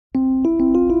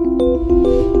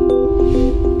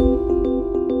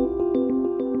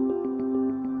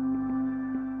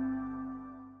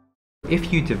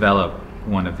if you develop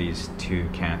one of these two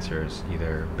cancers,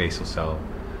 either basal cell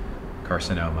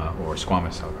carcinoma or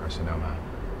squamous cell carcinoma,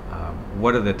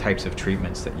 what are the types of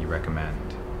treatments that you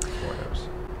recommend for those?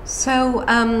 So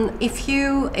if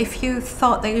you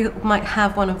thought that you might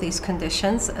have one of these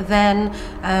conditions, then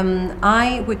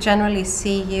I would generally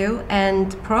see you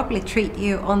and probably treat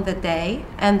you on the day,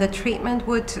 and the treatment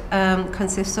would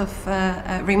consist of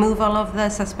removal of the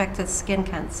suspected skin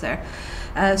cancer.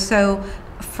 So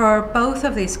for both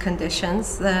of these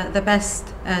conditions, the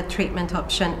best treatment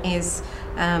option is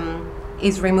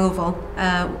removal,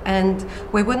 and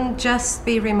we wouldn't just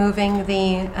be removing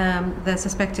the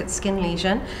suspected skin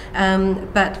lesion,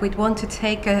 but we'd want to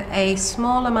take a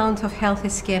small amount of healthy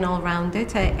skin all around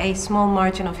it, a small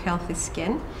margin of healthy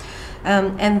skin.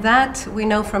 And that we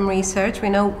know from research, we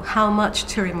know how much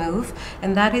to remove,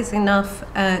 and that is enough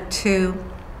to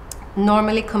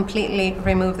normally completely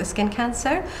remove the skin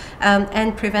cancer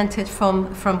and prevent it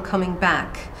from coming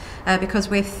back. Because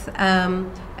with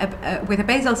a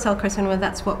basal cell carcinoma,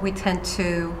 that's what we tend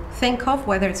to think of,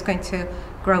 whether it's going to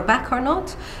grow back or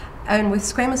not. And with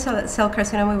squamous cell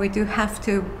carcinoma, we do have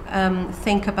to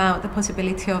think about the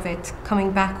possibility of it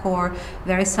coming back, or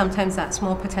there is sometimes that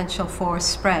small potential for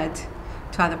spread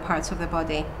to other parts of the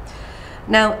body.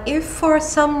 Now, if for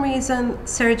some reason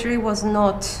surgery was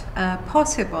not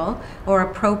possible or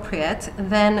appropriate,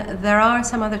 then there are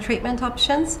some other treatment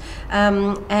options,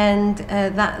 and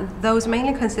those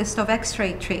mainly consist of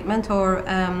X-ray treatment or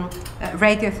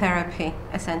radiotherapy,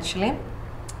 essentially.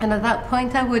 And at that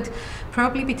point, I would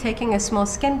probably be taking a small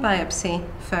skin biopsy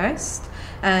first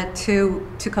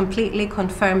to completely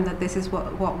confirm that this is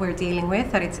what we're dealing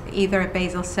with, that it's either a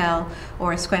basal cell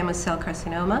or a squamous cell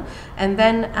carcinoma, and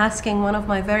then asking one of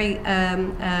my very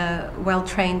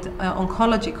well-trained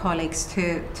oncology colleagues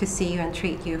to see you and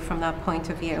treat you from that point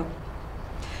of view.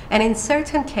 And in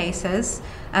certain cases,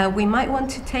 we might want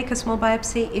to take a small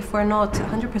biopsy if we're not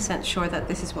 100% sure that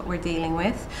this is what we're dealing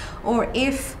with, or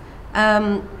if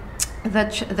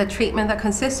the treatment that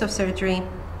consists of surgery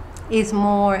is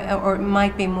more, or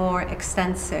might be more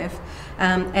extensive.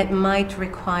 It might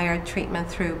require treatment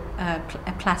through a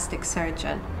plastic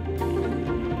surgeon.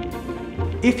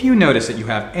 If you notice that you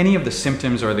have any of the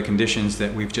symptoms or the conditions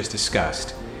that we've just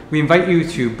discussed, we invite you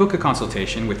to book a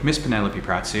consultation with Miss Penelope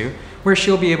Pratsou, where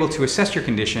she'll be able to assess your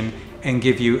condition and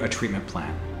give you a treatment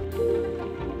plan.